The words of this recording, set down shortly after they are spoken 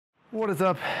What is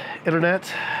up, Internet?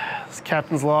 It's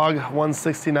Captain's Log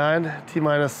 169,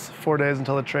 T-minus 4 days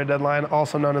until the trade deadline,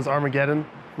 also known as Armageddon.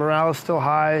 Morale is still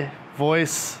high,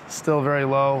 voice still very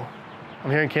low. I'm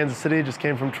here in Kansas City, just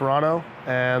came from Toronto,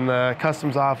 and the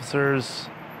customs officers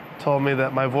told me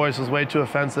that my voice was way too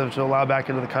offensive to allow back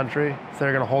into the country. So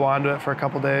they're gonna hold on to it for a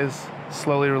couple days,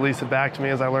 slowly release it back to me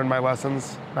as I learn my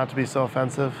lessons, not to be so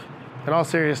offensive. In all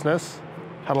seriousness,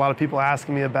 had a lot of people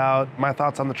asking me about my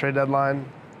thoughts on the trade deadline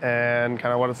and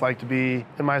kind of what it's like to be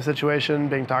in my situation,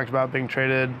 being talked about, being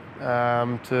traded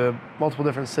to multiple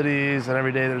different cities, and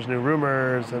every day there's new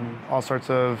rumors and all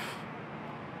sorts of,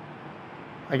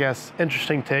 I guess,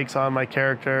 interesting takes on my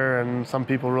character, and some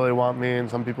people really want me and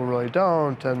some people really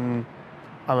don't, and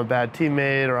I'm a bad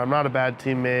teammate or I'm not a bad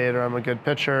teammate or I'm a good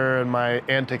pitcher and my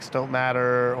antics don't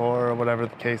matter or whatever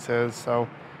the case is. So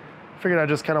I figured I'd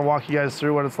just kind of walk you guys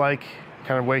through what it's like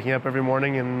kind of waking up every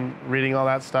morning and reading all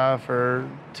that stuff or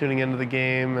tuning into the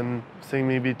game and seeing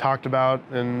me be talked about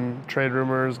in trade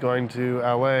rumors going to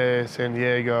LA, San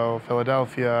Diego,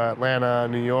 Philadelphia, Atlanta,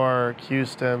 New York,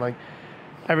 Houston. Like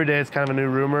every day it's kind of a new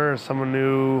rumor. Someone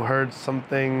new heard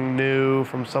something new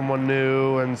from someone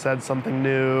new and said something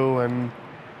new, and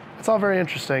it's all very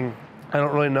interesting. I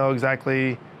don't really know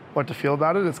exactly what to feel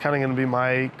about it. It's kind of going to be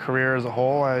my career as a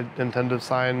whole. I intend to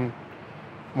sign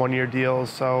one-year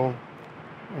deals, so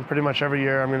pretty much every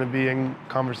year I'm going to be in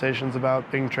conversations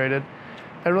about being traded.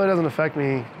 It really doesn't affect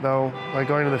me though. Like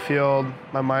going to the field,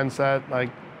 my mindset, like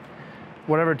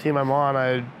whatever team I'm on,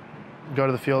 I go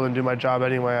to the field and do my job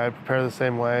anyway. I prepare the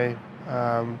same way,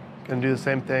 gonna do the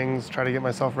same things, try to get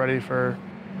myself ready for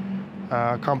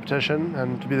competition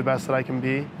and to be the best that I can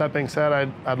be. That being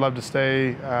said, I'd love to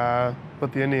stay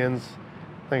with the Indians.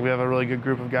 I think we have a really good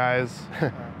group of guys.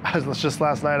 Just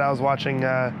last night I was watching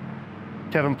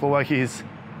Kevin Plawecki's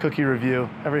cookie review.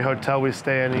 Every hotel we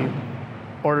stay in, he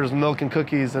orders milk and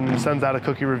cookies and sends out a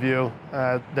cookie review.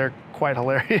 They're quite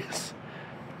hilarious.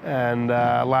 And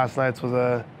last night's was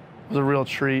a real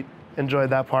treat. Enjoyed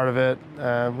that part of it.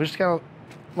 We just got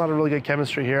a lot of really good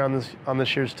chemistry here on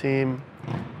this year's team.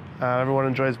 Everyone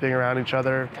enjoys being around each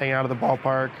other, hanging out at the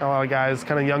ballpark. A lot of guys,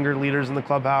 kind of younger leaders in the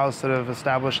clubhouse that have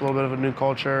established a little bit of a new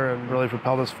culture and really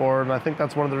propelled us forward. And I think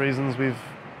that's one of the reasons we've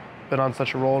been on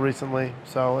such a roll recently.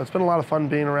 So it's been a lot of fun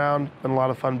being around, been a lot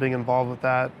of fun being involved with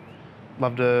that.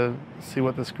 Love to see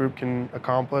what this group can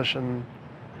accomplish and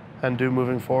do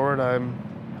moving forward.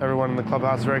 Everyone in the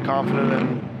clubhouse is very confident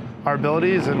in our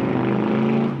abilities,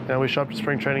 and we show up to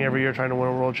spring training every year trying to win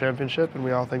a world championship, and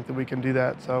we all think that we can do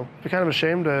that. So we're kind of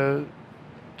ashamed to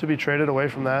be traded away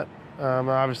from that.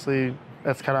 Obviously,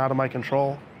 that's kind of out of my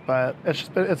control, but it's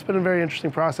been a very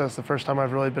interesting process. The first time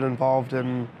I've really been involved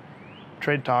in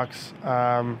trade talks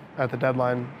at the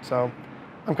deadline, so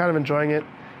I'm kind of enjoying it.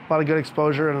 A lot of good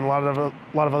exposure in a lot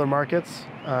of other markets,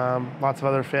 lots of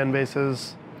other fan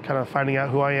bases, kind of finding out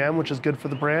who I am, which is good for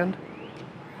the brand.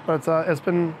 But it's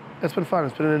been fun.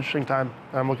 It's been an interesting time.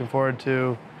 I'm looking forward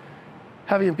to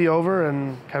having it be over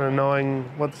and kind of knowing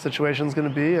what the situation's going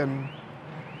to be and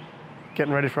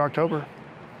getting ready for October.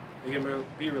 Are you going to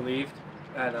be relieved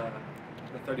that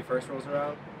the 31st rolls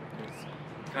around? Because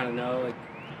you kind of know, like,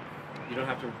 you don't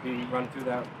have to run through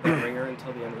that ringer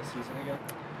until the end of the season again?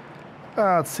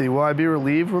 Let's see. Will I be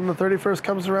relieved when the 31st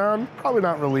comes around? Probably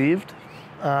not relieved.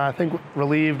 I think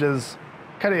relieved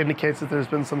kind of indicates that there's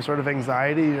been some sort of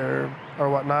anxiety or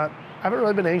whatnot. I haven't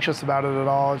really been anxious about it at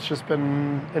all. It's just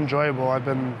been enjoyable. I've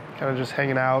been kind of just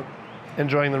hanging out,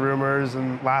 enjoying the rumors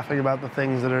and laughing about the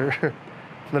things that are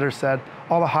that are said.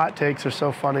 All the hot takes are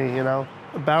so funny, you know.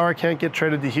 Bauer can't get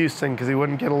traded to Houston because he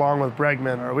wouldn't get along with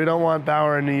Bregman, or we don't want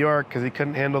Bauer in New York because he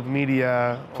couldn't handle the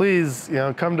media. Please,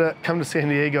 come to San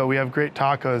Diego. We have great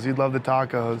tacos. You'd love the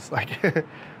tacos. Like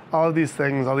all of these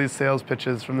things, all these sales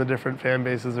pitches from the different fan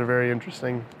bases are very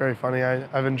interesting, very funny.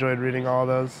 I've enjoyed reading all of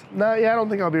those. I don't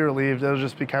think I'll be relieved. It'll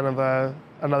just be kind of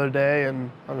another day, and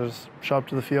I'll just show up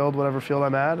to the field, whatever field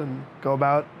I'm at, and go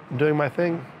about doing my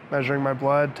thing, measuring my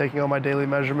blood, taking all my daily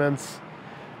measurements,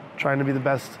 trying to be the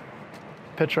best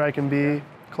pitcher I can be,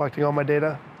 collecting all my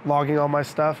data, logging all my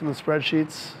stuff in the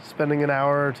spreadsheets, spending an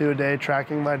hour or two a day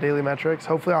tracking my daily metrics.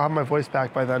 Hopefully I'll have my voice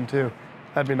back by then too.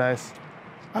 That'd be nice.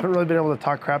 I haven't really been able to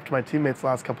talk crap to my teammates the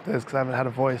last couple of days because I haven't had a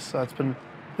voice, so that's been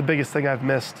the biggest thing I've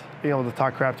missed, being able to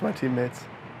talk crap to my teammates.